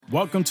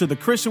Welcome to the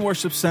Christian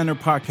Worship Center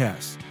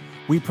podcast.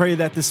 We pray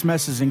that this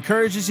message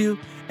encourages you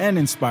and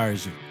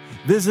inspires you.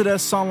 Visit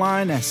us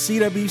online at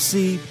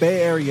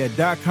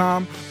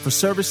cwcbayarea.com for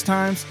service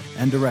times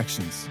and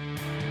directions.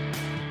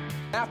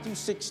 Matthew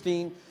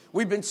 16,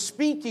 we've been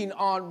speaking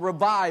on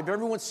revive.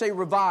 Everyone say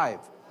revive.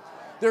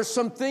 There's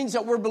some things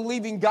that we're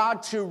believing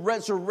God to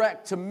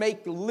resurrect, to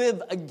make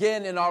live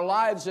again in our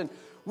lives. And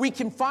we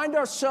can find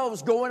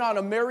ourselves going on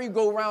a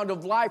merry-go-round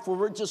of life where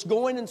we're just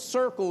going in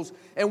circles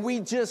and we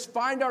just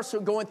find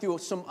ourselves going through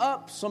some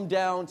ups, some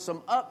downs,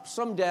 some ups,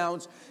 some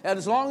downs. And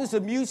as long as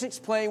the music's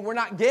playing, we're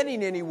not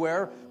getting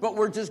anywhere, but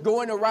we're just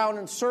going around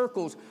in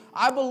circles.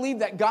 I believe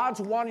that God's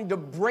wanting to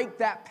break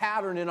that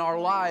pattern in our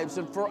lives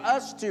and for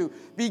us to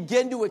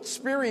begin to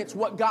experience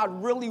what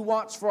God really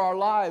wants for our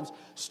lives.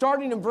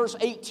 Starting in verse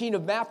 18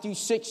 of Matthew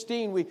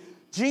 16,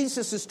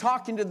 Jesus is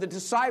talking to the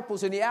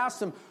disciples and he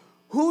asks them,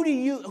 who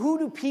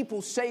do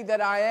people say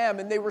that I am?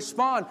 And they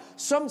respond,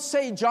 some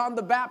say John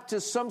the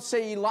Baptist, some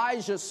say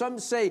Elijah, some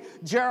say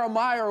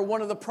Jeremiah or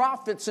one of the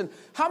prophets. And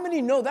how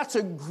many know that's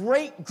a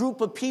great group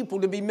of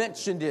people to be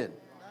mentioned in?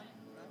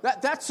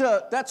 That's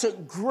a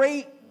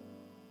great,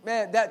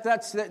 man,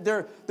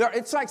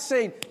 it's like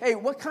saying, hey,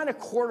 what kind of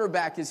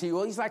quarterback is he?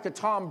 Well, he's like a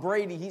Tom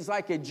Brady. He's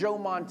like a Joe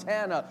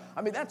Montana.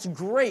 I mean, that's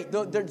great.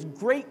 There's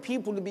great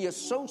people to be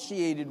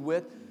associated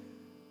with.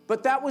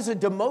 But that was a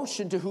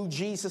demotion to who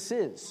Jesus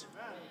is.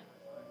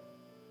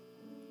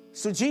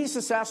 So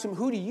Jesus asked him,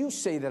 who do you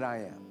say that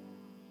I am?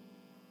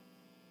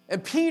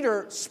 And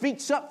Peter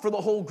speaks up for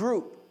the whole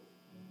group.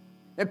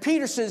 And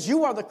Peter says,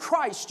 you are the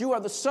Christ. You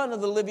are the Son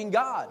of the living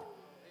God.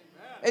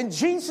 Amen. And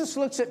Jesus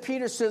looks at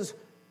Peter and says,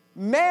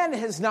 man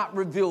has not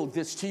revealed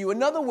this to you.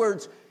 In other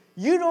words,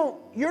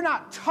 you're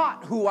not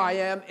taught who I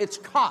am. It's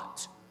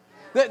caught.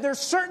 There's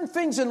certain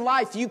things in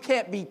life you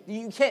can't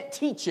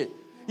teach it.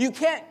 You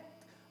can't.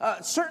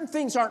 Certain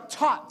things aren't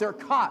taught, they're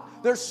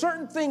caught. There's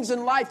certain things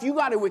in life you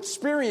got to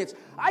experience.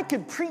 I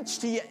could preach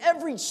to you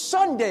every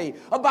Sunday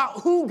about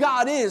who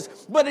God is,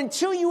 but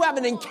until you have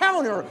an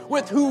encounter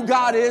with who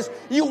God is,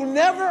 you'll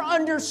never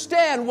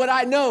understand what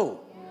I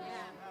know.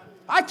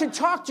 I can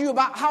talk to you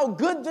about how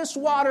good this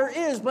water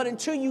is, but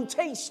until you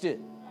taste it,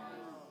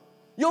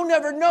 you'll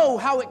never know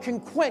how it can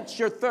quench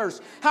your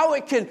thirst, how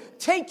it can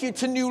take you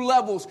to new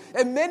levels.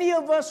 And many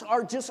of us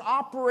are just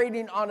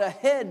operating on a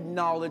head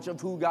knowledge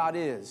of who God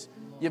is.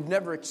 You've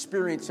never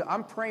experienced it.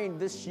 I'm praying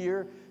this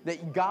year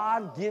that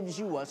God gives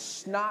you a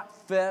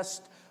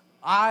snot-fest,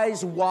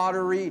 eyes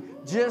watery,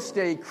 just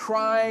a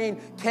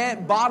crying,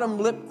 bottom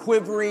lip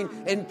quivering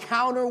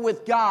encounter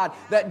with God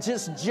that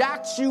just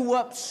jacks you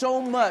up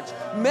so much,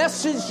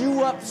 messes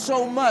you up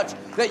so much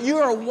that you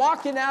are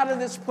walking out of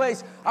this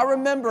place. I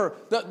remember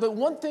the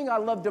one thing I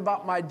loved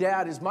about my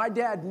dad is my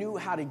dad knew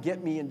how to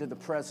get me into the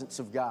presence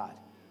of God.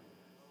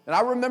 And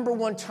I remember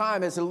one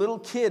time as a little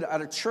kid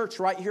at a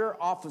church right here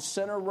off of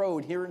Center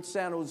Road here in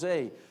San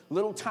Jose,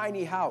 little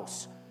tiny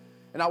house.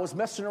 And I was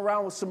messing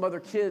around with some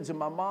other kids, and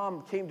my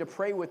mom came to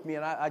pray with me,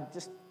 and I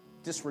just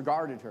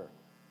disregarded her.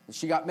 And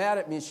she got mad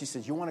at me, and she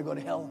said, you want to go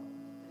to hell?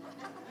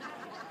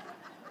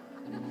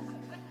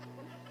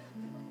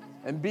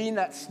 And being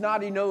that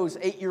snotty-nosed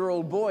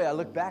 8-year-old boy, I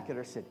looked back at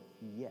her and said,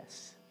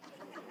 yes.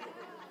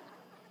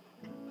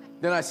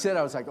 Then I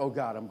was like, oh,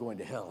 God, I'm going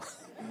to hell.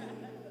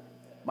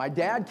 My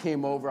dad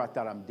came over, I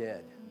thought I'm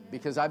dead.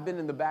 Because I've been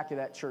in the back of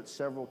that church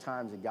several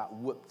times and got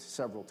whipped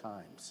several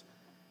times.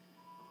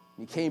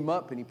 He came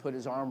up and he put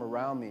his arm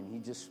around me and he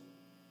just,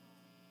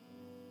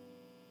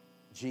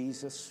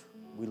 Jesus,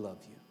 we love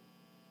you.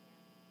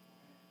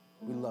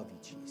 We love you,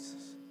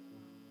 Jesus.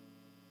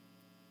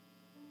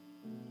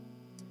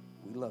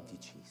 We love you,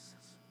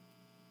 Jesus.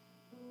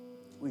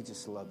 We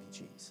just love you,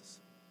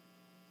 Jesus.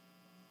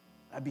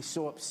 I'd be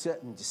so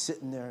upset and just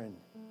sitting there and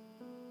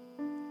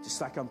just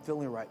like I'm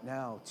feeling right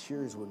now,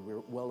 tears would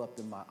well up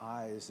in my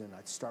eyes and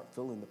I'd start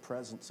feeling the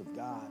presence of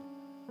God,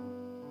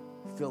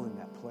 filling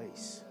that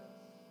place.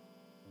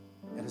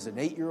 And as an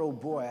 8-year-old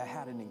boy, I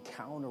had an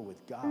encounter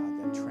with God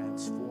that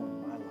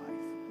transformed my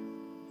life.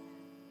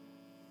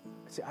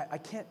 See, I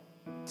can't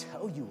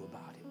tell you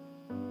about it.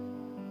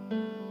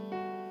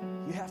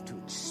 You have to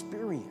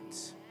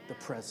experience the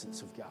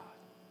presence of God.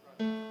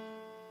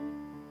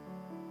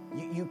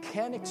 You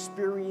can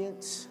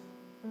experience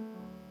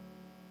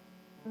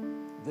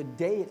the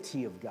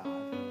deity of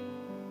God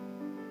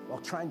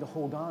while trying to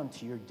hold on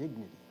to your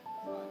dignity.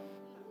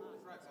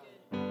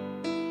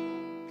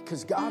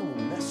 Because God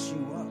will mess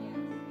you up.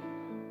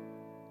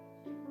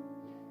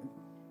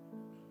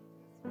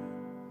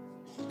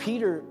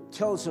 Peter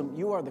tells him,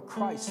 you are the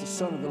Christ, the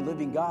Son of the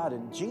living God,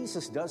 and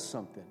Jesus does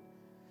something.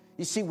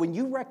 You see, when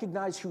you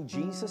recognize who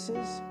Jesus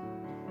is,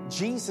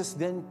 Jesus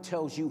then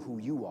tells you who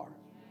you are.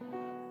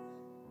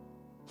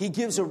 He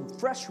gives a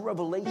fresh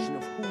revelation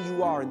of who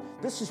you are. And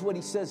this is what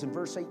he says in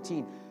verse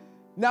 18.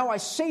 Now I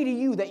say to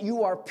you that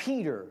you are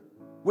Peter,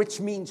 which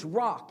means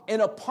rock.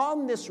 And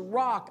upon this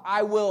rock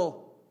I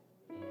will,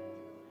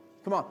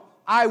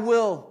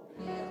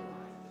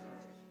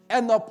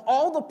 and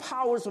all the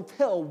powers of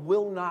hell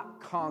will not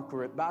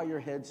conquer it. Bow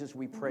your heads as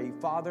we pray.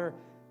 Father,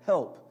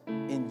 help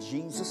In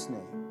Jesus'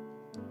 name,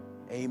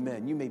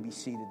 amen. You may be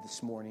seated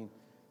this morning.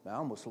 I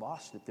almost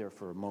lost it there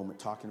for a moment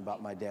talking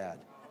about my dad.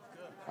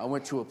 I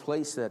went to a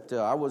place that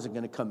I wasn't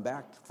going to come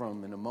back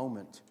from in a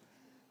moment.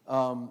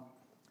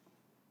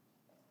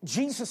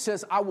 Jesus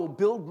says, I will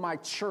build my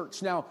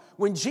church. Now,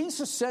 when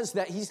Jesus says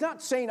that, he's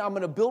not saying I'm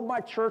going to build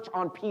my church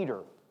on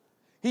Peter.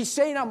 He's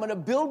saying I'm going to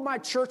build my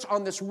church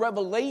on this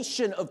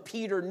revelation of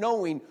Peter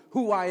knowing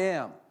who I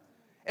am.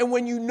 And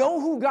when you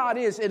know who God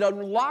is, it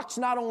unlocks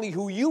not only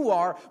who you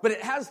are, but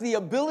it has the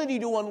ability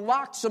to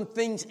unlock some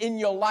things in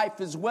your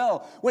life as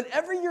well.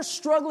 Whenever you're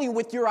struggling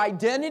with your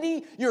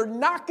identity, you're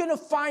not going to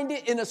find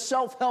it in a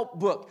self-help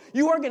book.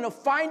 You are going to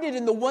find it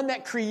in the one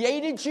that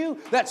created you,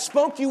 that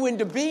spoke you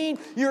into being.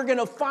 You're going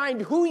to find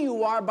who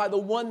you are by the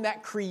one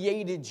that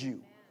created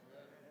you.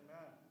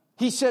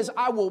 He says,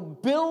 I will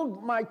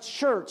build my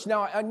church.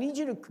 Now, I need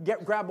you to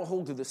grab a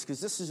hold of this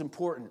because this is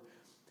important.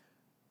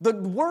 The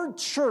word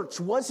church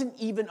wasn't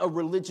even a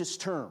religious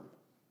term.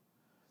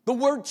 The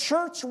word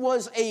church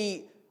was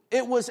a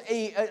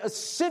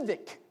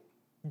civic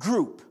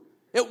group.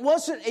 It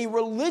wasn't a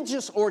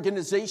religious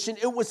organization.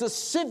 It was a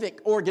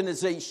civic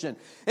organization.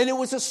 And it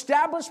was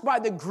established by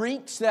the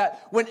Greeks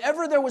that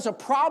whenever there was a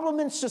problem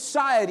in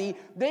society,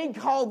 they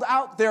called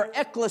out their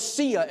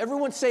ecclesia.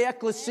 Everyone say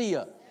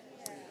ecclesia.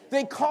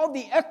 They called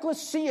the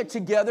ecclesia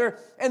together,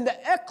 and the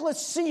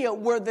ecclesia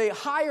were the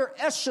higher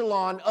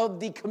echelon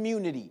of the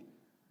community.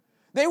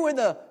 They were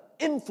the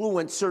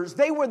influencers.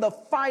 They were the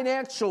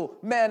financial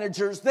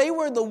managers. They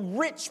were the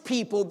rich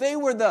people. They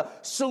were the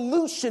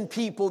solution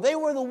people. They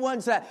were the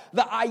ones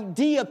the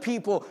idea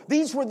people.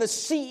 These were the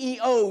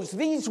CEOs.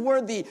 These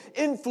were the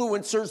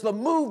influencers, the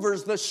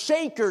movers, the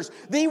shakers.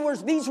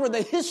 These were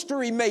the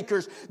history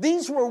makers.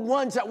 These were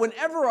ones that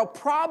whenever a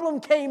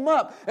problem came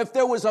up, if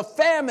there was a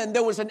famine,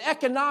 there was an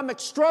economic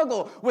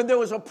struggle, when there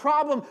was a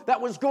problem that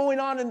was going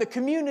on in the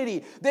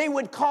community, they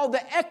would call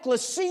the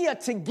ecclesia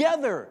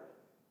together.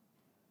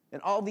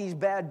 And all these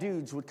bad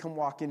dudes would come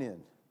walking in.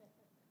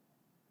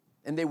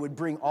 And they would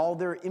bring all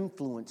their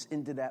influence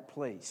into that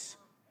place.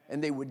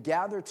 And they would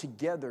gather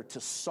together to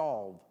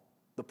solve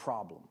the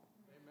problem.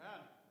 Amen.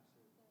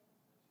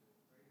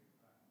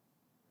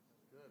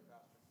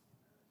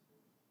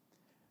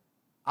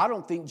 I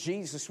don't think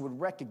Jesus would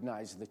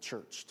recognize the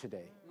church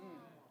today.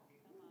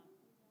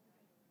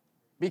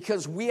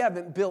 Because we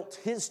haven't built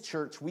his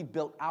church, we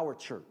built our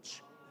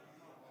church.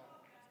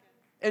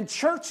 And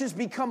church has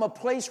become a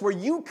place where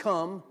you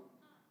come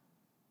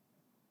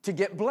to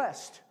get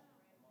blessed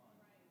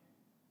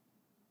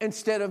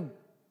instead of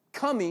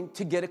coming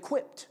to get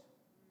equipped.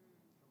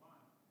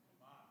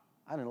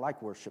 I didn't like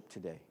worship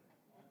today.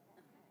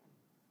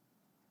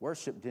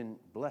 Worship didn't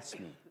bless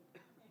me.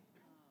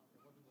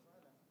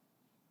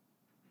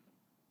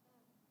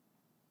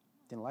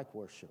 Didn't like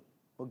worship.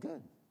 Well,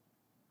 good.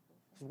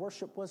 Because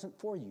worship wasn't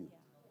for you.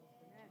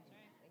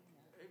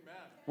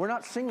 We're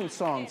not singing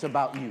songs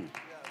about you.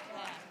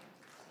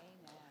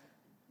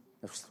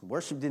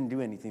 Worship didn't do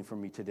anything for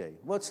me today.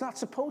 Well, it's not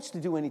supposed to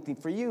do anything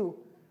for you.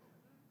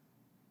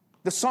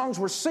 The songs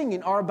we're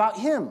singing are about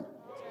him.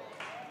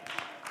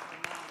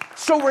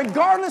 So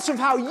regardless of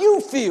how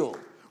you feel,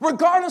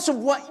 regardless of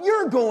what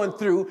you're going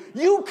through,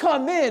 you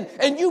come in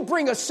and you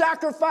bring a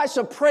sacrifice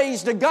of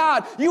praise to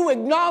God. You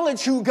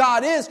acknowledge who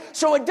God is.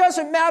 So it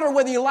doesn't matter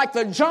whether you like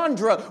the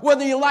genre,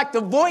 whether you like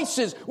the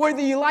voices, whether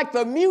you like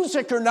the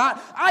music or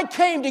not. I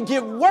came to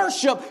give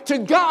worship to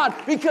God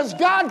because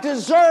God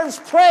deserves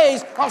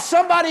praise. Oh,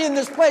 somebody in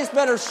this place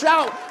better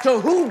shout to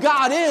who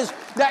God is,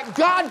 that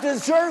God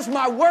deserves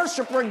my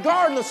worship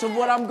regardless of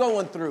what I'm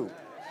going through.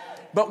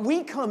 But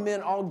we come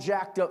in all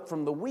jacked up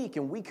from the week,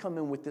 and we come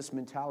in with this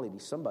mentality,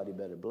 somebody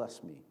better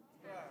bless me.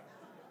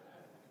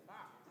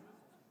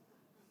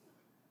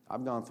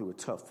 I've gone through a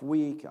tough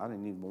week. I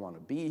didn't even want to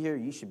be here.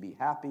 You should be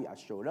happy. I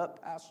showed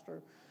up,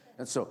 Pastor.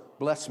 And so,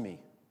 bless me.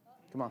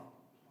 Come on.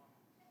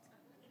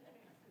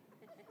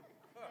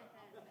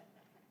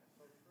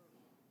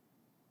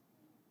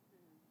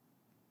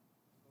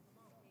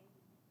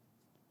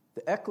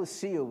 The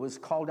ecclesia was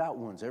called out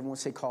ones. Everyone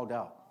say called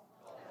out.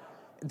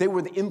 They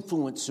were the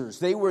influencers.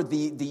 They were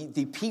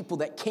the people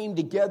that came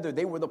together.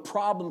 They were the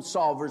problem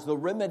solvers, the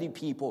remedy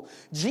people.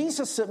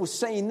 Jesus was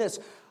saying this,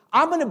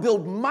 I'm going to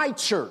build my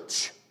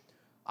church.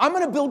 I'm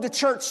going to build a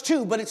church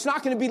too, but it's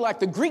not going to be like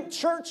the Greek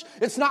church.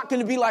 It's not going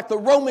to be like the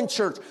Roman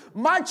church.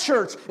 My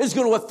church is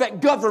going to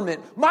affect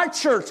government. My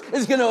church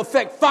is going to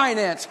affect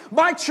finance.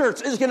 My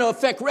church is going to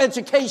affect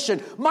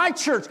education. My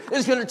church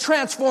is going to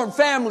transform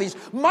families.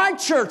 My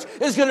church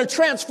is going to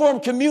transform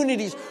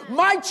communities.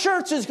 My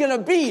church is going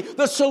to be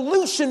the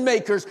solution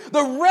makers,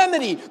 the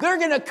remedy. They're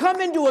going to come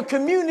into a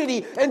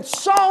community and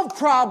solve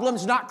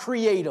problems, not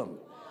create them.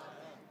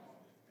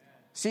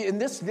 See, in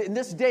this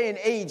day and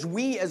age,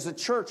 we as a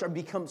church are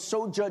become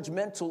so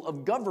judgmental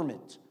of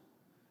government.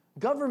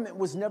 Government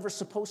was never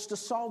supposed to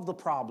solve the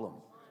problem.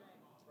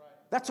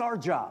 That's our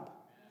job.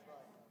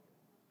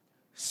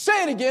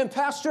 Say it again,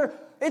 Pastor.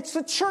 It's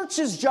the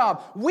church's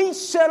job. We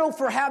settle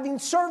for having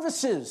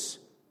services.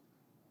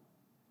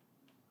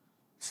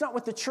 It's not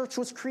what the church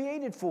was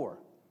created for.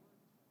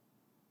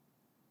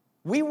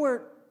 We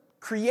were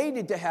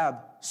created to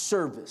have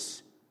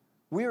service.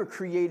 We were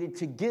created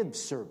to give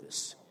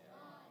service.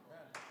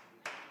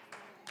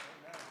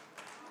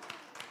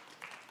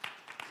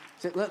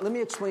 So let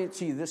me explain it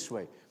to you this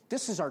way.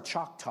 This is our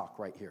chalk talk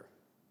right here.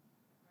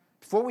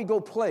 Before we go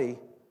play,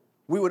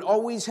 we would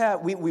always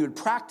have, we would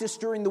practice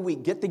during the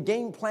week, get the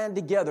game plan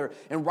together,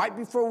 and right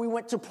before we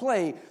went to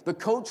play, the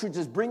coach would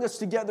just bring us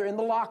together in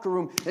the locker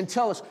room and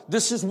tell us,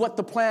 this is what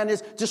the plan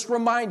is, just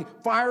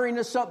firing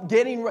us up,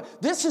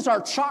 this is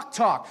our chalk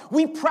talk.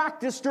 We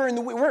practice during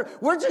the week.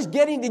 We're just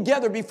getting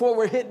together before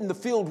we're hitting the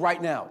field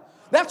right now.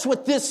 That's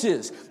what this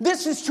is.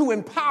 This is to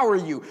empower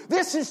you.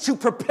 This is to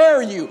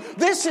prepare you.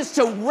 This is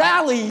to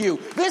rally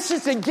you. This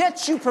is to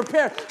get you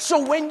prepared.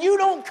 So when you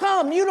don't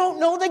come, you don't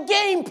know the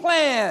game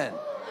plan.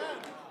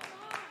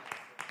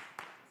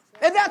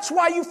 And that's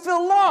why you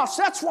feel lost.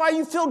 That's why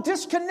you feel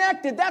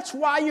disconnected. That's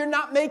why you're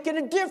not making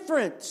a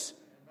difference.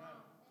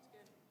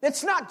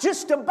 It's not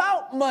just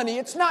about money.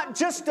 It's not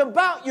just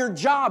about your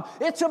job.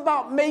 It's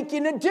about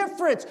making a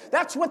difference.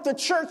 That's what the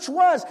church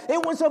was.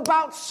 It was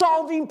about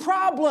solving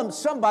problems.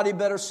 Somebody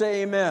better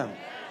say amen.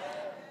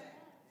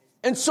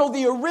 And so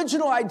the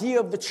original idea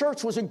of the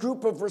church was a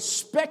group of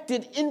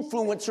respected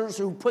influencers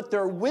who put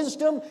their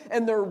wisdom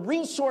and their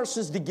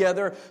resources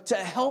together to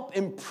help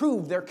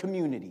improve their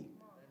community.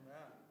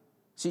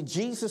 See,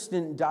 Jesus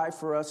didn't die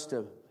for us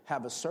to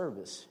have a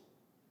service.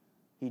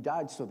 He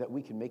died so that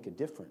we can make a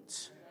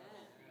difference.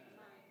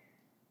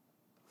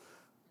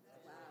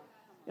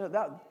 You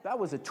know, that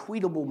was a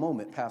tweetable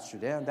moment, Pastor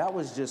Dan. That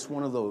was just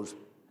one of those.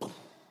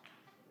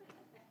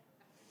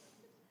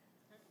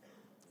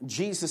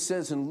 Jesus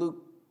says in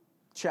Luke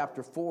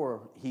chapter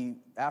 4, he,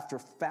 after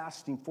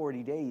fasting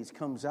 40 days,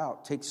 comes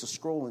out, takes a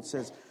scroll and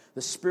says,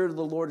 "The Spirit of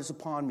the Lord is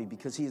upon me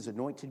because he has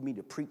anointed me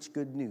to preach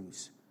good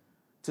news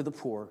to the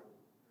poor,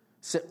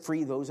 set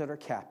free those that are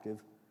captive."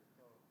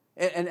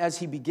 And as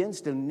he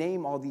begins to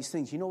name all these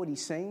things, you know what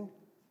he's saying?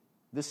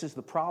 This is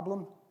the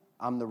problem,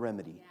 I'm the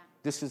remedy. Yeah.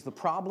 This is the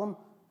problem,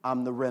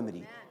 I'm the remedy.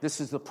 Yeah.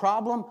 This is the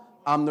problem,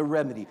 I'm the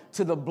remedy.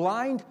 To the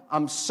blind,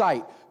 I'm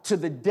sight. To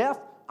the deaf,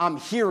 I'm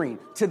hearing.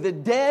 To the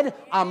dead,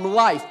 I'm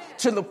life.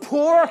 To the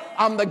poor,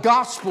 I'm the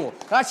gospel.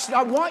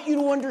 I want you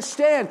to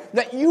understand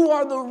that you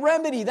are the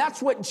remedy.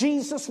 That's what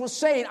Jesus was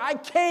saying. I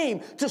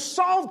came to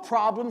solve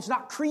problems,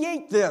 not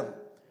create them.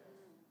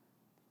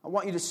 I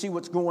want you to see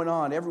what's going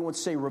on. Everyone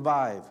say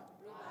revive.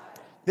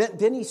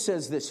 Then he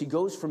says this. He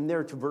goes from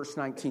there to verse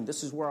 19.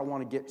 This is where I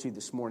want to get to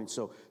this morning.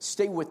 So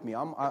stay with me.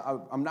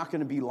 I'm not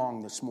going to be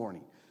long this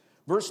morning.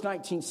 Verse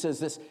 19 says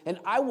this. "And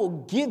I will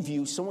give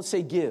you," someone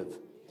say give,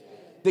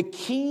 "the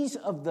keys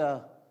of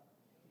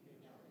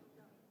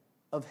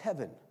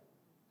heaven."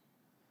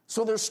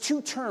 So there's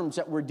two terms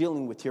that we're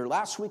dealing with here.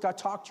 Last week I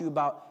talked to you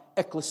about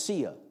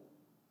ecclesia.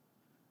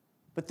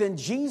 But then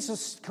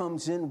Jesus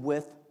comes in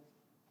with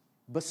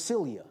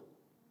basilia,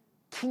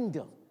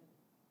 kingdom.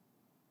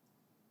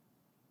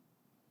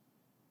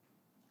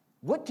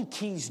 What do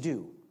keys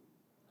do?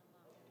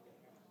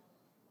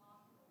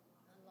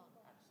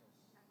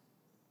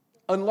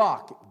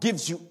 Unlock.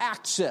 Gives you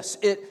access.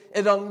 It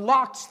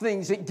unlocks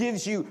things. It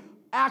gives you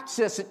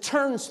access. It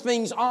turns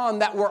things on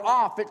that were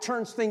off. It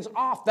turns things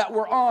off that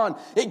were on.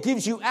 It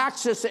gives you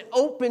access. It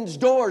opens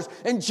doors.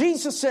 And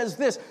Jesus says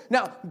this.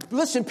 Now,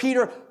 listen,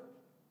 Peter,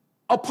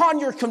 upon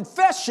your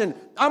confession,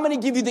 I'm going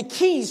to give you the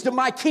keys to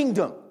my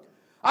kingdom.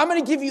 I'm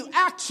going to give you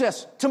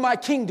access to my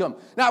kingdom.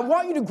 Now, I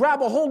want you to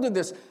grab a hold of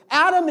this.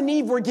 Adam and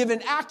Eve were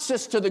given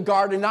access to the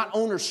garden, not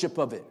ownership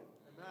of it.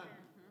 Amen.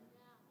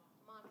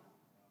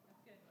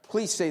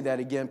 Please say that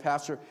again,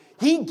 Pastor.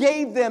 He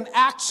gave them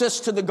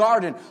access to the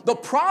garden. The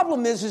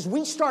problem is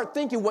we start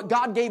thinking what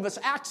God gave us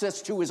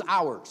access to is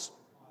ours.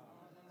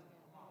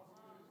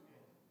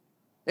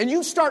 And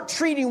you start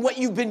treating what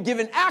you've been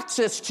given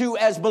access to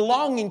as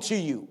belonging to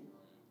you.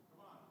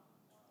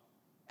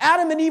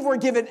 Adam and Eve were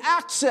given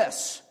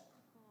access.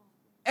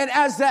 And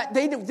as that,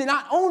 they did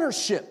not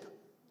ownership.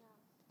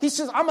 He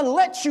says, I'm going to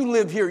let you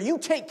live here. You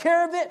take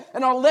care of it,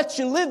 and I'll let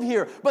you live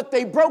here. But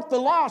they broke the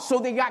law, so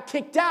they got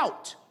kicked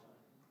out.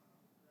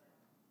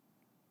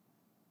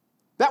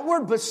 That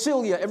word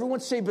basilia, everyone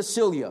say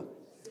basilia.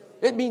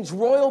 It means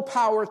royal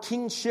power,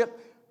 kingship,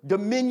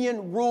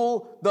 dominion,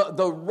 rule,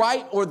 the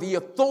right or the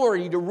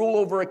authority to rule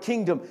over a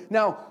kingdom.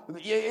 Now,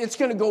 it's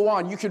going to go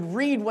on. You could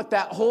read what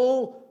that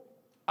whole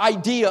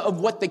idea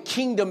of what the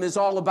kingdom is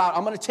all about.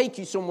 I'm going to take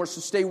you somewhere,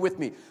 so stay with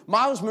me.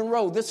 Miles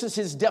Monroe, this is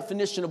his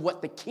definition of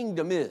what the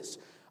kingdom is.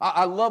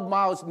 I love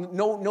Miles.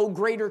 No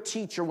greater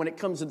teacher when it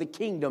comes to the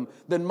kingdom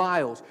than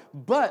Miles.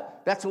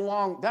 But that's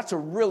a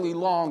really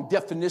long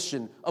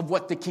definition of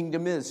what the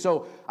kingdom is.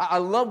 So I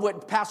love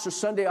what Pastor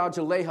Sunday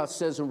Ajaleja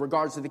says in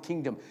regards to the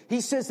kingdom.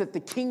 He says that the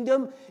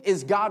kingdom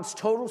is God's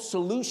total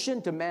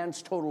solution to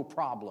man's total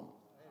problem.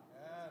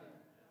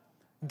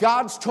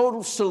 God's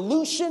total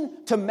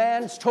solution to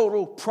man's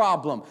total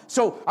problem.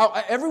 So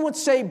everyone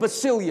say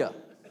basilia.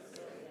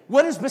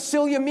 What does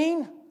basilia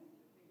mean?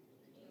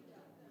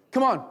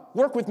 Come on,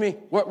 work with me.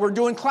 We're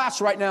doing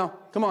class right now.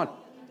 Come on.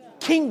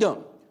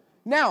 Kingdom.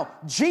 Now,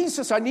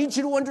 Jesus, I need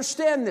you to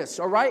understand this,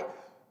 all right?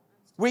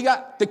 We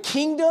got the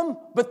kingdom,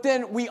 but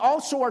then we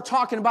also are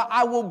talking about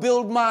I will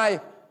build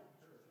my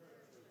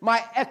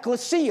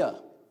ecclesia.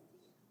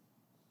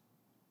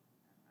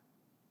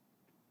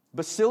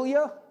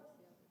 Basilia,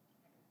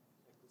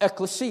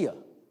 ecclesia.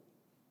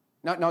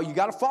 Now you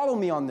got to follow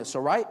me on this,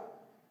 all right?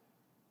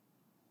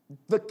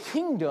 The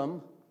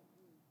kingdom,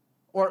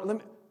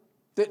 or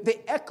the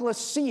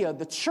ecclesia,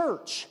 the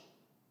church,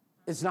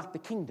 is not the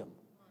kingdom.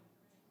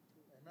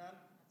 Amen.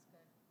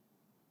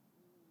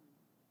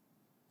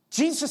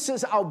 Jesus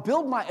says, I'll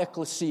build my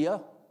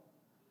ecclesia,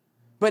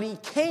 but he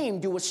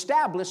came to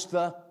establish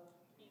the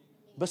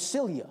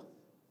basilia,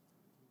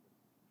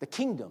 the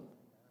kingdom.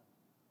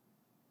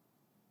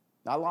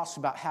 Now, I lost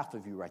about half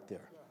of you right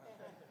there.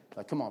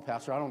 Like, come on,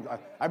 Pastor,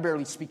 I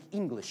barely speak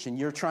English, and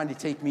you're trying to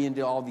take me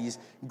into all these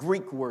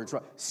Greek words.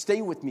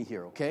 Stay with me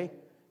here, okay?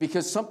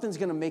 Because something's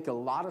going to make a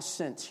lot of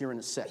sense here in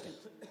a second,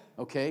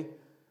 okay?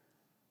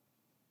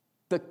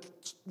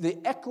 The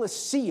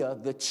ecclesia,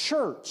 the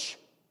church,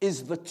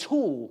 is the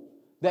tool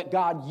that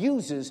God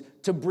uses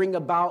to bring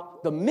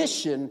about the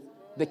mission,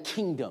 the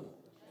kingdom.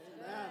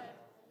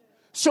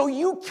 So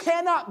you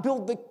cannot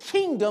build the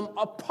kingdom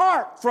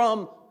apart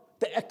from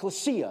the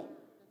ecclesia.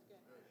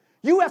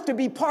 You have to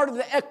be part of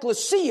the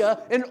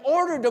ecclesia in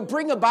order to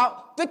bring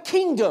about the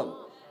kingdom.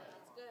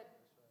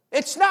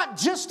 It's not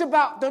just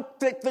about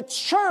the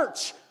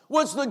church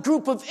was the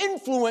group of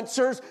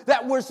influencers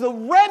that was the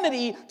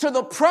remedy to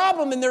the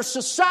problem in their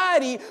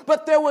society,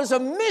 but there was a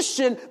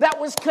mission that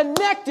was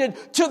connected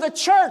to the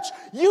church.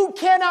 You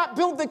cannot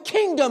build the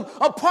kingdom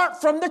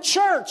apart from the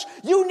church.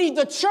 You need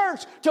the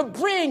church to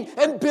bring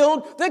and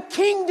build the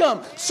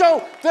kingdom.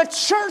 So the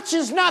church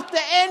is not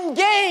the end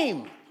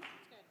game.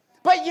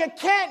 But you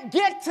can't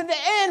get to the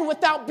end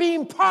without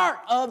being part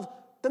of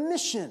the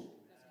mission,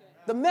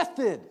 the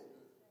method.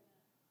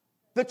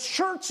 The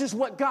church is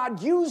what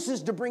God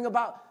uses to bring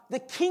about the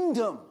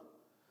kingdom,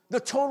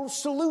 the total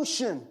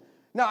solution.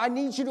 Now, I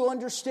need you to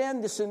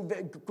understand this and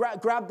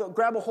grab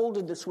a hold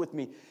of this with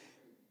me.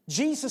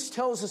 Jesus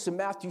tells us in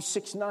Matthew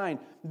 6:9,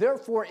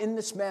 therefore, in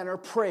this manner,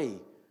 pray.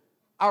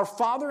 Our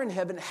Father in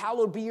heaven,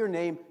 hallowed be your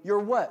name. Your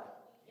what?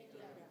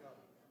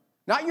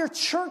 Not your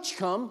church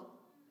come.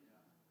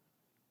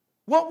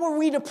 What were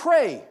we to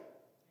pray?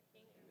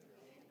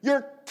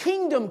 Your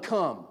kingdom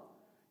come.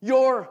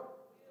 Your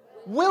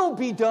will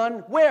be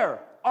done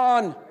where?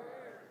 On.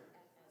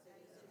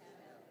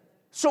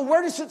 So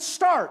where does it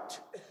start?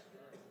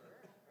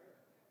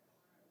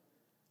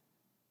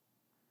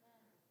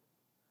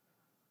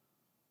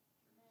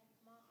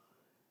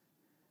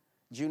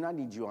 June, I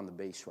need you on the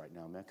bass right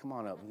now, man. Come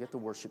on up. Get the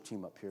worship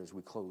team up here as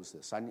we close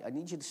this. I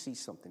need you to see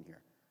something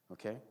here,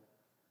 okay?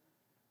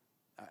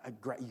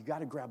 You got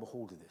to grab a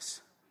hold of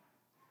this.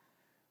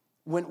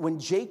 When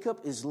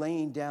Jacob is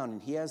laying down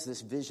and he has this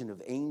vision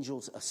of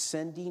angels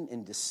ascending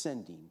and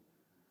descending,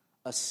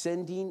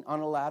 ascending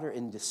on a ladder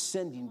and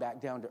descending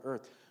back down to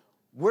earth,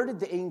 where did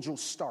the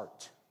angels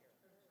start?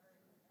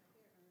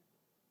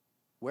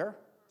 Where?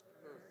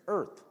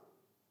 Earth.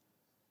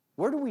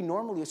 Where do we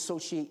normally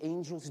associate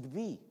angels to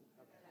be?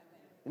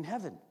 In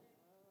heaven.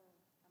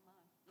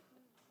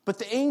 But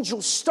the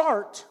angels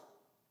start,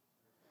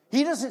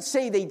 he doesn't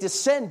say they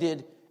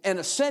descended and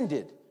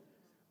ascended.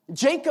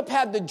 Jacob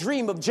had the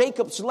dream of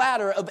Jacob's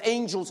ladder of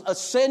angels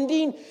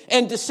ascending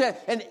and descending.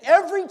 And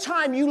every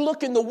time you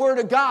look in the Word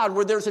of God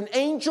where there's an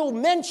angel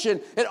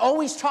mentioned, it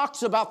always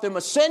talks about them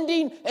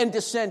ascending and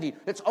descending.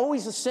 It's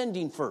always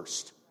ascending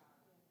first.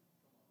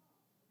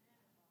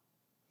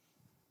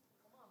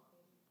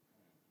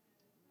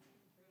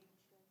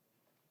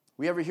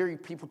 We ever hear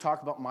people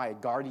talk about my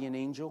guardian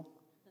angel?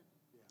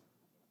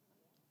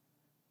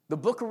 The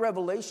book of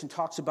Revelation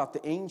talks about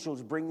the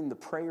angels bringing the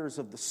prayers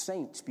of the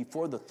saints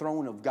before the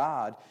throne of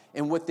God.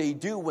 And what they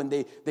do when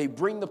they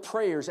bring the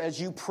prayers, as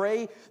you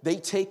pray, they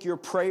take your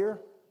prayer.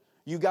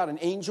 You got an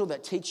angel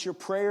that takes your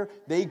prayer.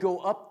 They go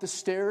up the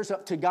stairs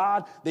up to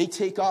God. They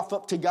take off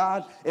up to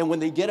God. And when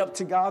they get up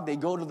to God, they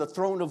go to the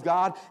throne of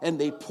God and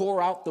they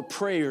pour out the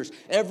prayers.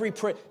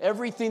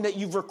 Everything that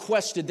you've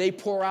requested, they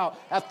pour out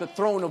at the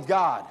throne of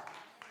God.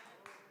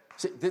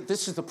 See,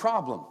 this is the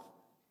problem.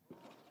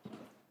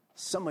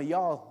 Some of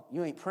y'all,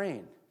 you ain't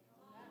praying.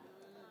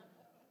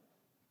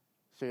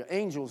 So your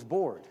angel's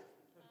bored.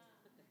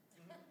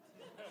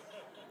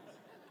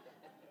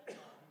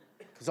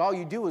 Because all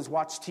you do is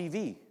watch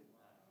TV.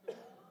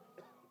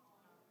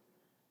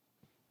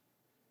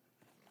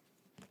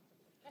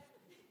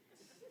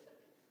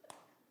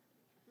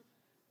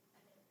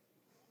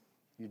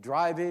 You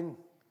drive in,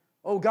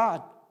 oh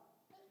God.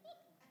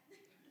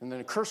 And then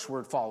a curse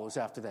word follows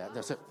after that.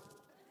 That's it.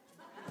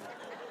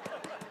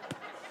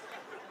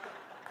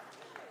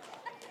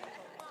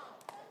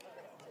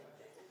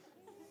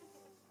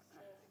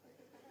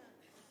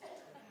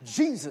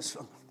 Jesus.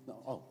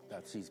 Oh,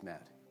 he's mad.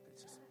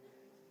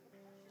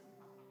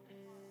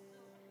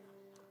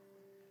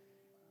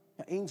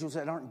 Now, angels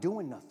that aren't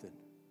doing nothing.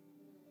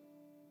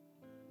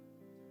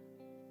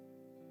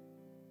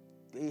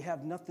 They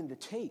have nothing to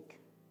take.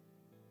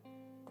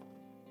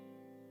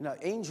 Now,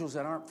 angels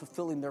that aren't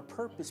fulfilling their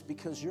purpose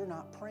because you're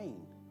not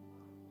praying.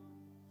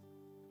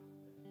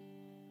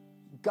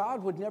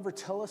 God would never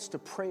tell us to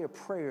pray a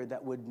prayer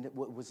that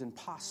was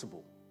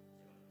impossible.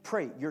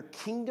 Pray, your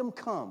kingdom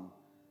come,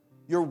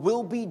 your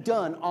will be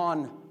done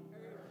on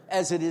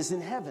as it is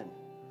in heaven.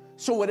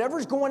 So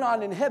whatever's going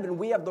on in heaven,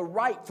 we have the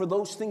right for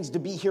those things to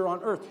be here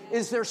on earth.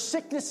 Is there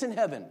sickness in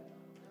heaven?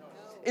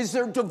 Is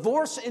there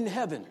divorce in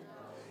heaven?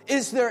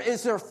 Is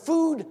there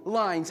food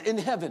lines in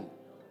heaven?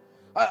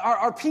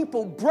 Are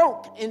people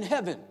broke in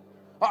heaven?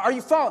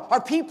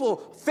 Are people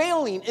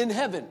failing in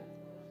heaven?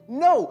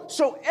 No.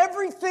 So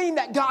everything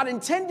that God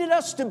intended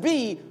us to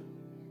be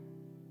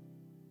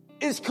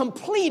is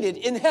completed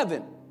in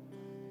heaven.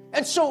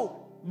 And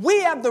so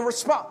we have the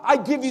response. I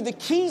give you the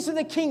keys of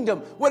the kingdom.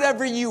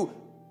 Whatever you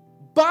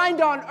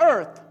bind on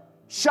earth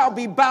shall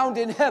be bound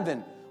in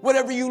heaven.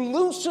 Whatever you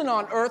loosen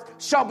on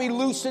earth shall be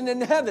loosened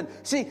in heaven.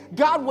 See,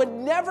 God would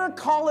never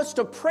call us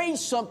to pray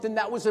something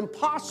that was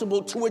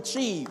impossible to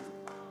achieve.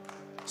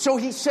 So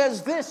he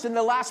says this in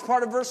the last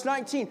part of verse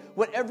 19.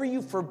 Whatever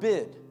you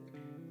forbid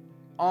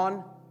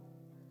on,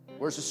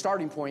 where's the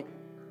starting point?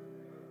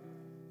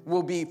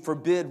 Will be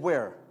forbid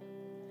where?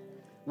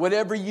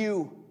 Whatever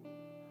you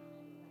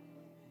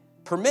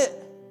permit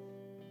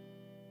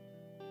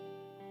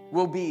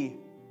will be.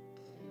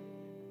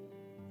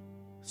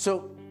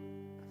 So,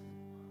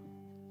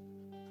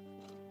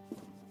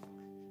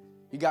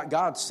 you got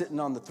God sitting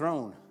on the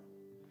throne. I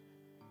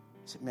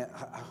said, man,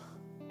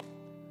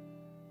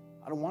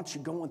 I don't want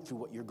you going through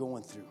what you're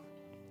going through.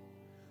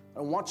 I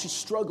don't want you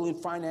struggling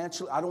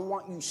financially. I don't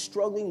want you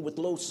struggling with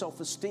low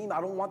self-esteem. I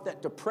don't want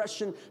that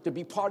depression to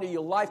be part of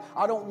your life.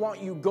 I don't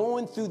want you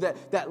going through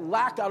that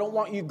lack. I don't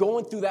want you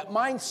going through that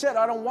mindset.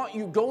 I don't want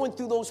you going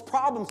through those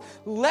problems.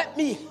 Let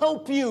me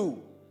help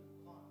you.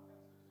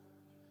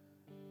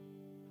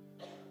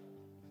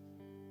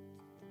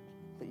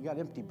 But you got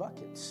empty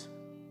buckets.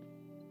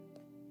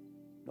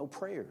 No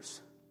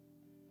prayers.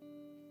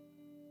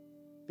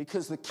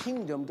 Because the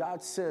kingdom,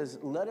 God says,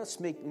 let us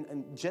make,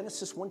 in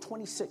Genesis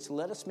 1:26,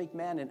 let us make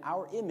man in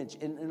our image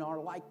and in our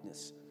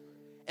likeness.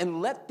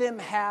 And let them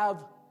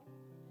have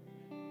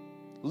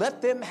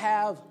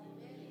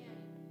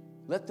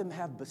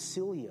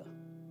basilia.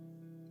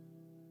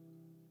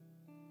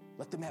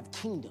 Let them have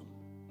kingdom.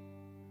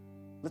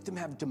 Let them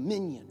have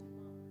dominion,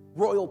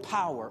 royal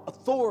power,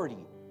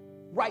 authority,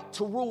 right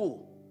to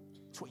rule.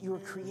 It's what you were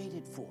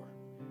created for.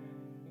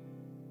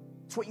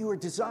 It's what you were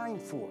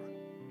designed for.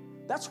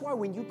 That's why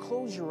when you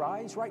close your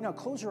eyes, right now,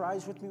 close your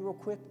eyes with me real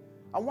quick.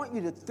 I want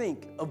you to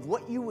think of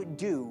what you would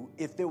do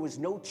if there was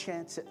no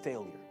chance at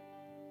failure.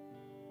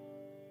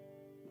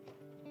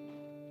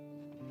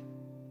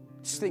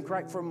 Just think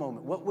right for a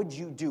moment. What would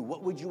you do?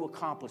 What would you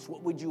accomplish?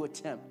 What would you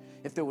attempt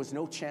if there was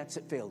no chance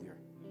at failure?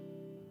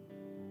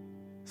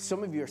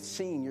 Some of you are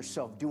seeing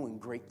yourself doing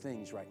great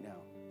things right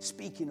now.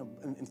 Speaking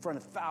in front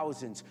of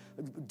thousands,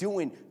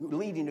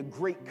 leading a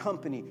great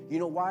company. You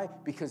know why?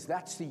 Because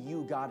that's the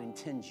you God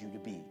intends you to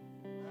be.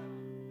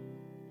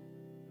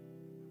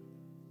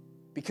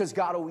 Because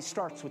God always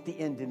starts with the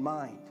end in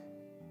mind.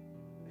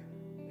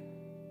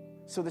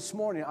 So this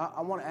morning,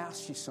 I want to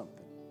ask you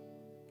something.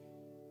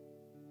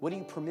 What are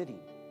you permitting?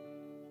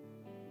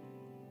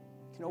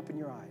 You can open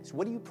your eyes.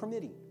 What are you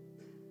permitting?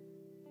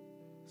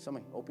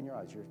 Somebody, open your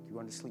eyes. You're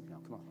going to sleep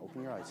now. Come on,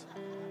 open your eyes.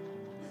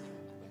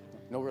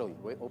 No, really.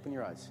 Wait, open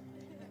your eyes.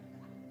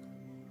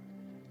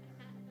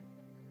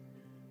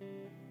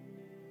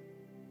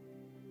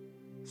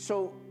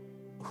 So,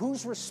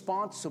 who's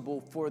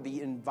responsible for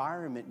the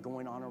environment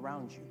going on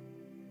around you?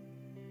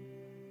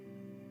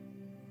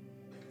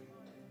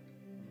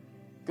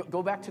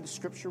 Go back to the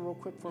scripture real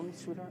quick for me,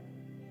 sweetheart.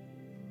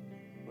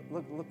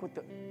 Look what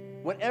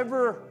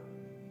whatever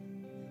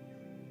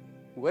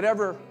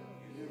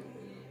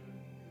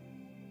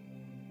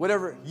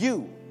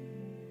you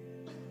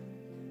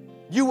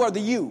are the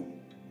you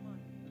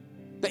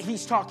that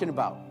he's talking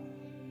about.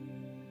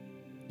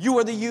 You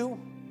are the you.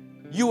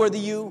 You are the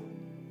you.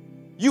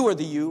 You are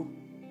the you.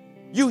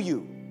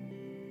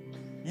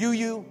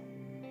 You.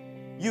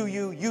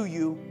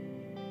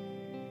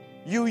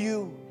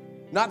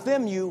 Not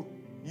them you.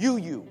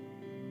 You.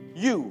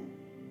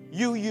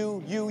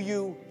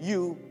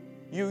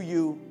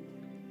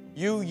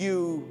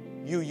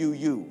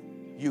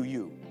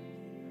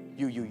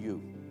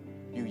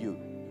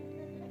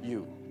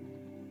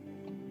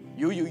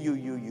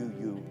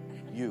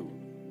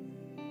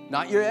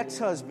 Not your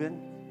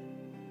ex-husband,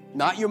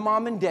 not your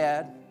mom and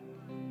dad,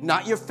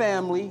 not your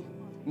family,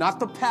 not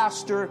the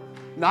pastor,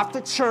 not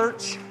the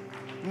church,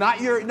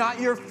 not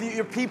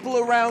your people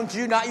around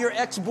you, not your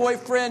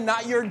ex-boyfriend,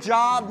 not your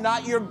job,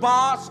 not your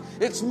boss.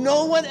 It's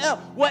no one else.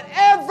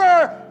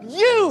 Whatever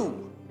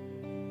you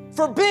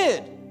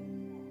forbid.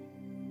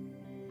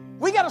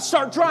 We got to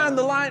start drawing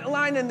the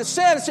line in the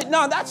sand and say,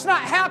 no, that's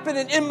not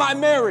happening in my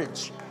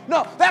marriage.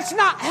 No, that's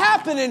not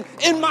happening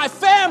in my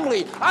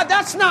family.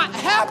 That's not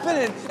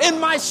happening in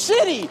my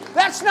city.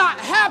 That's not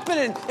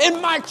happening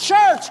in my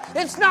church.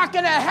 It's not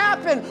going to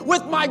happen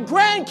with my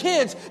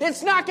grandkids.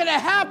 It's not going to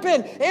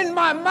happen in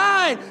my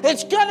mind.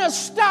 It's going to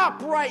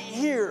stop right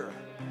here.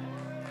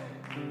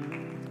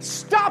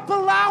 Stop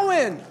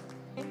allowing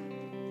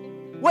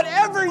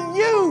Whatever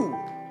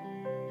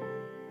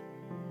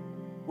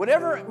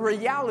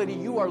reality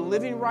you are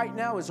living right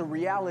now is a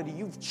reality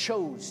you've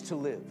chose to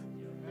live.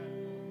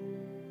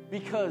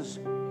 Because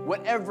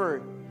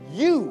whatever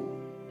you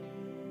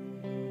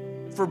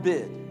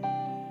forbid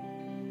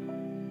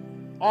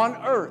on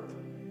earth,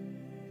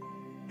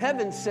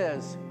 heaven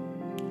says,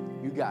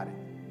 you got it.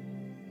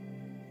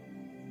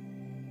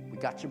 We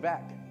got your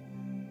back.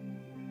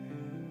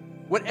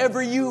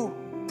 Whatever you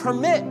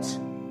permit,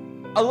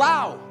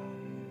 allow.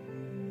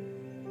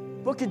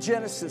 Book of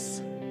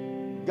Genesis,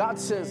 God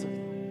says,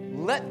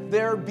 let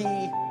there be.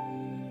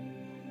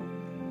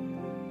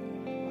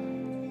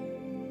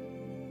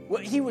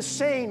 What he was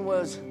saying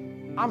was,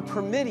 I'm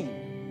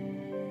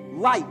permitting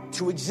light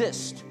to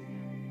exist.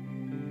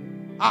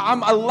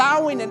 I'm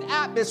allowing an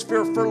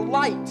atmosphere for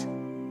light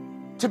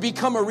to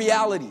become a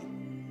reality.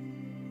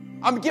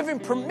 I'm giving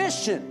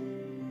permission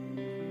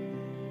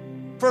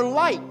for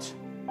light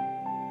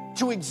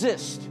to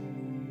exist.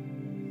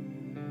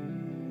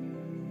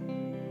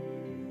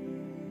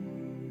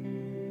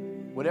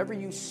 Whatever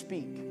you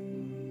speak,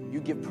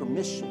 you give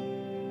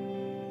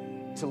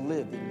permission to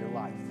live in your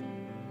life.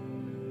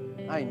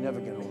 I ain't never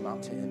going to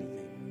amount to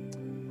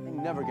anything. I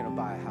ain't never going to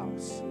buy a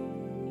house.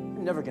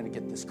 I'm never going to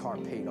get this car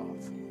paid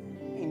off.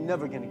 I ain't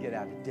never going to get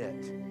out of debt.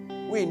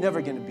 We ain't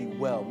never going to be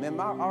well. Man,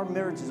 our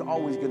marriage is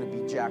always going to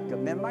be jacked up.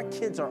 Man, my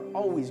kids are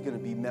always going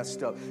to be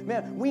messed up.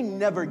 Man, we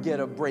never get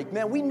a break.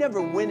 Man, we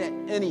never win at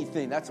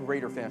anything. That's a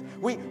Raider fan.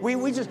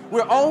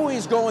 We're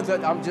always going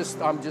through, I'm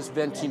just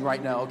venting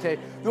right now, okay?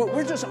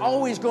 We're just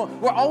always going,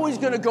 we're always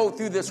going to go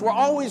through this. We're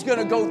always going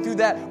to go through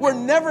that. We're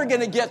never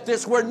going to get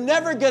this. We're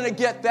never going to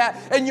get that.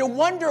 And you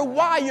wonder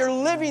why you're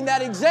living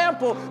that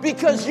example,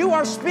 because you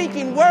are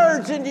speaking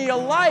words into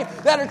your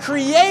life that are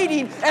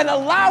creating and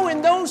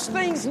allowing those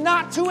things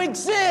not to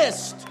exist.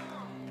 It's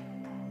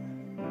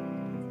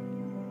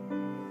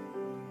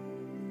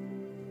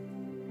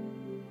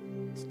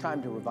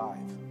time to revive.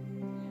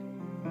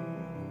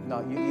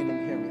 No, you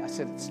didn't hear me. I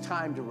said it's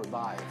time to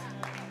revive.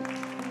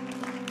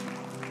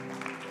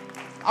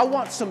 I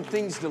want some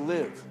things to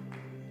live.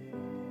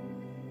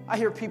 I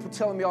hear people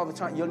telling me all the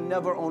time, you'll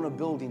never own a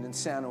building in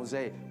San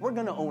Jose. We're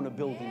going to own a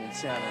building in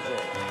San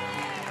Jose.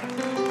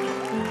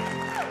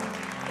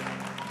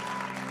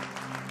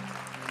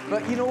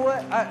 But you know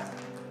what?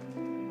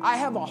 I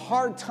have a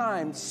hard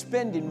time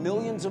spending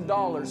millions of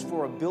dollars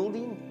for a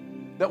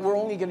building that we're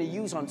only going to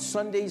use on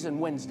Sundays and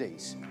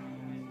Wednesdays.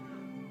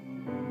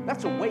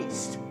 That's a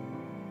waste.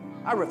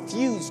 I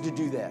refuse to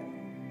do that.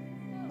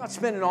 I'm not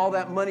spending all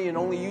that money and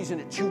only using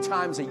it 2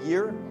 times a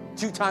year,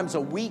 2 times a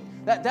week.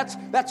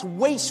 That's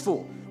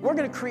wasteful. We're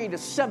going to create a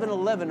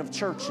 7-Eleven of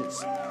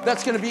churches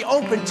that's going to be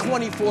open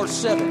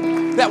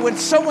 24/7. That when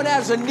someone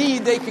has a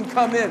need, they can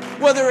come in.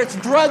 Whether it's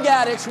drug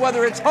addicts,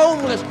 whether it's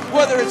homeless,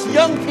 whether it's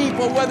young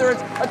people, whether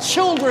it's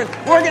children,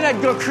 we're going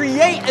to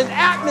create an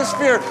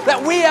atmosphere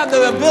that we have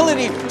the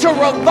ability to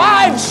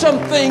revive some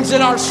things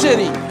in our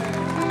city.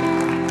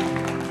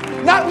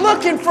 Not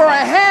looking for a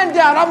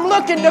handout. I'm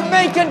looking to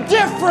make a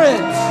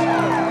difference.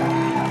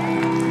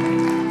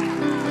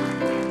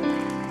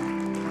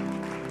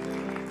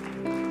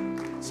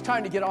 It's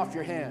time to get off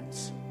your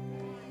hands.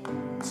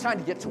 It's time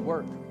to get to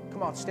work.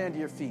 Come on, stand to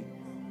your feet.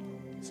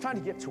 It's time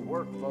to get to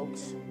work,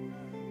 folks.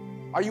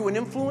 Are you an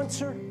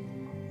influencer?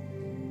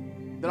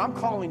 Then I'm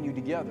calling you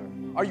together.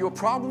 Are you a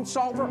problem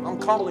solver? I'm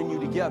calling you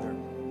together.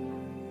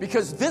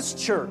 Because this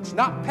church,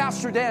 not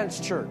Pastor Dan's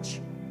church,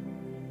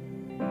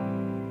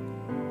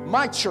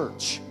 my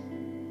church,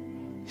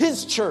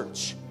 his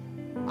church,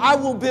 I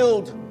will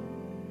build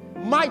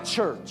my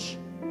church,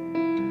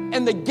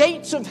 and the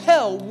gates of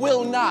hell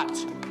will not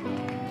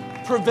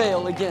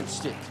prevail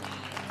against it.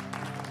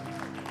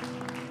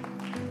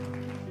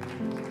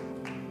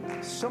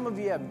 Some of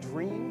you have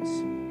dreams,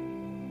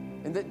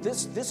 and that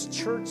this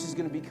church is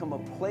going to become a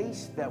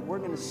place that we're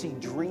going to see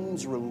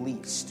dreams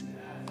released.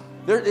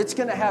 It's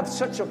going to have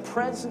such a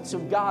presence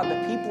of God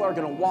that people are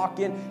going to walk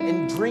in,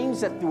 and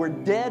dreams that were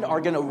dead are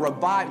going to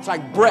revive. It's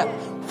like breath.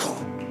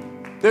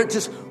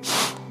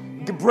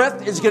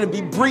 Breath is going to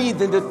be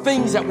breathed into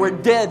things that were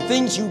dead,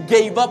 things you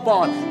gave up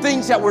on,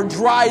 things that were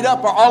dried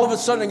up are all of a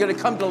sudden going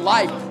to come to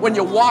life when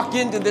you walk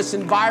into this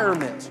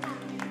environment.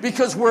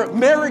 Because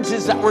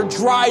marriages that were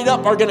dried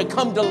up are going to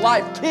come to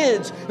life.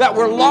 Kids that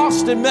were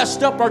lost and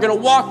messed up are going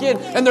to walk in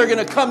and they're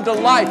going to come to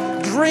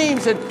life.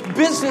 Dreams and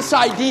business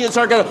ideas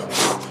are going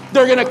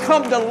to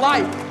come to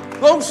life.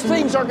 Those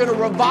things are going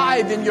to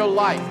revive in your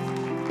life.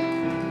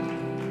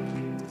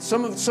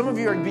 Some of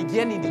you are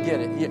beginning to get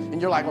it, and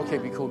you're like, okay,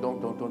 be cool.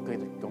 Don't get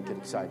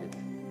excited,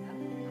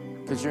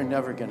 because I'm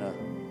never gonna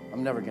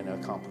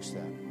accomplish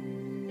that.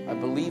 I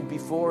believed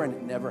before, and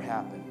it never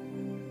happened.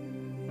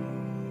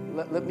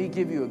 Let me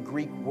give you a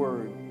Greek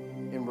word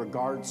in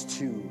regards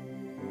to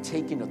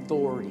taking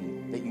authority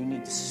that you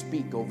need to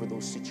speak over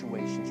those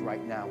situations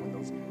right now when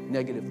those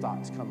negative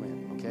thoughts come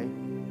in. Okay?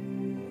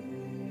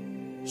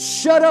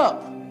 Shut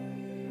up.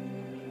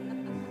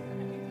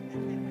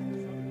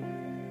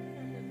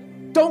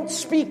 Don't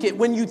speak it.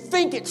 When you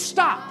think it,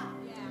 stop.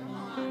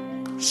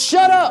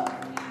 Shut up.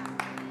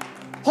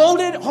 Hold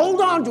it.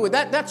 Hold on to it.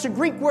 That's a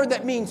Greek word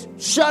that means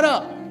shut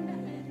up.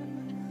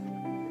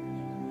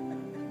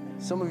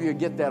 Some of you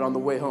get that on the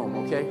way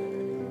home, okay?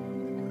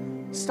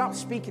 Stop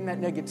speaking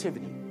that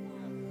negativity.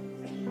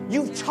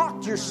 You've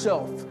talked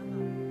yourself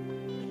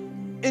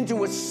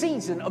into a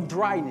season of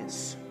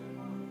dryness.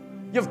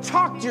 You've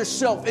talked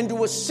yourself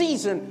into a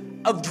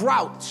season of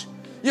drought.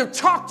 You've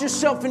talked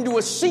yourself into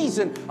a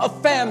season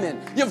of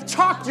famine. You've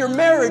talked your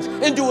marriage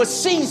into a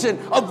season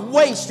of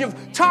waste.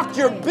 You've talked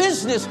your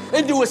business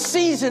into a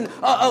season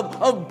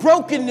of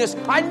brokenness.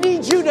 I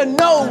need you to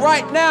know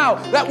right now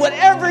that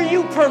whatever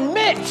you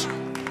permit,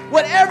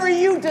 whatever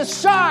you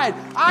decide,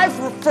 I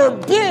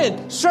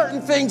forbid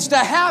certain things to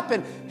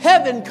happen.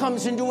 Heaven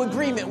comes into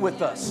agreement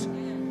with us.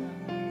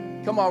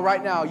 Come on,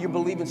 right now, you're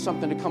believing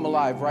something to come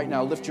alive right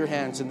now. Lift your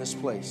hands in this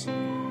place.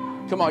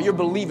 Come on, you're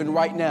believing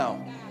right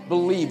now.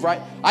 Believe, right?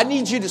 I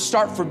need you to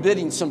start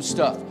forbidding some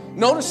stuff.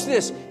 Notice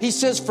this. He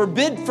says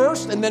forbid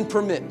first and then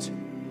permit.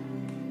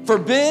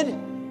 Forbid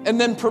and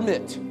then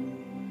permit.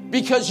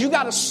 Because you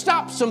got to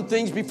stop some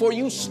things before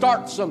you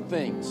start some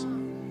things.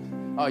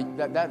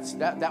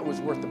 That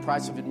was worth the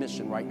price of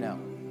admission right now.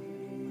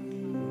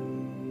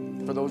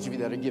 For those of you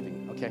that are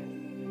giving, okay?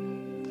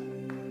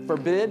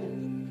 Forbid.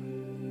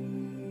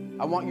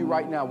 I want you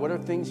right now. What are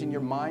things in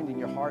your mind, in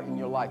your heart, in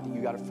your life that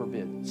you got to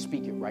forbid?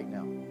 Speak it right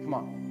now. Come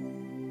on.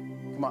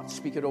 Come on,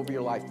 speak it over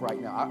your life right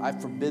now. I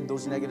forbid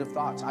those negative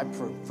thoughts. I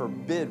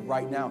forbid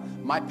right now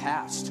my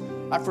past.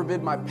 I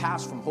forbid my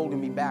past from holding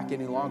me back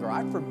any longer.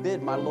 I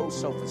forbid my low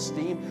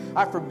self-esteem.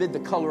 I forbid the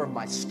color of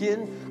my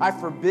skin. I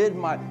forbid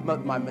my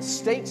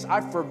mistakes.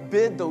 I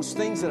forbid those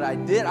things that I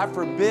did. I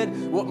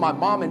forbid what my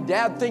mom and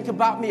dad think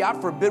about me. I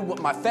forbid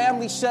what my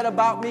family said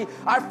about me.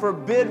 I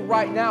forbid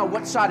right now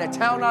what side of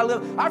town I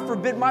live. I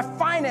forbid my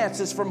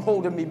finances from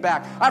holding me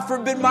back. I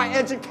forbid my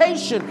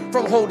education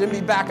from holding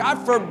me back.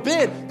 I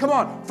forbid, come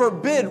on,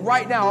 forbid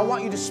right now. I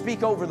want you to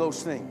speak over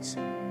those things.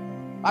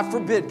 I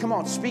forbid. Come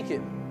on, speak it.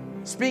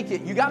 Speak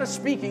it. You got to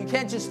speak it. You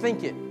can't just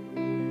think it.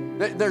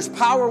 There's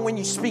power when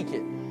you speak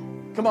it.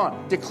 Come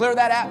on, declare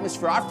that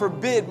atmosphere. I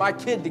forbid my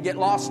kid to get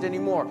lost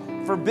anymore.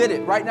 Forbid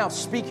it right now.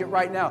 Speak it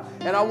right now.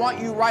 And I want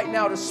you right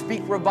now to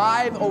speak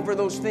revive over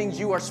those things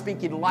you are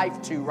speaking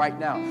life to right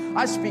now.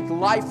 I speak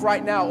life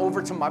right now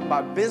over to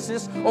my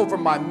business, over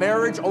my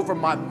marriage, over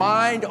my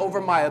mind,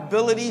 over my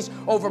abilities,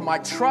 over my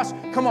trust.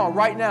 Come on,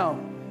 right now.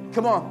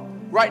 Come on.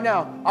 Right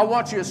now, I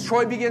want you, as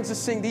Troy begins to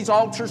sing, these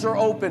altars are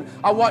open.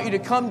 I want you to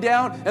come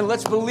down and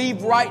let's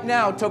believe right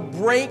now to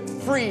break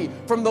free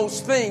from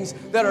those things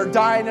that are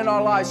dying in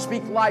our lives.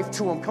 Speak life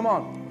to them. Come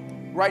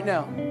on, right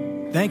now.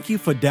 Thank you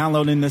for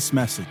downloading this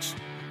message.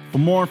 For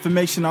more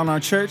information on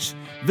our church,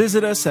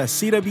 visit us at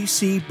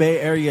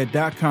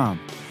cwcbayarea.com.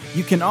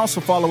 You can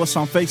also follow us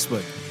on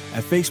Facebook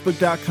at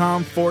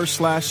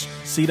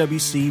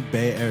facebook.com/CWC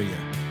Bay Area.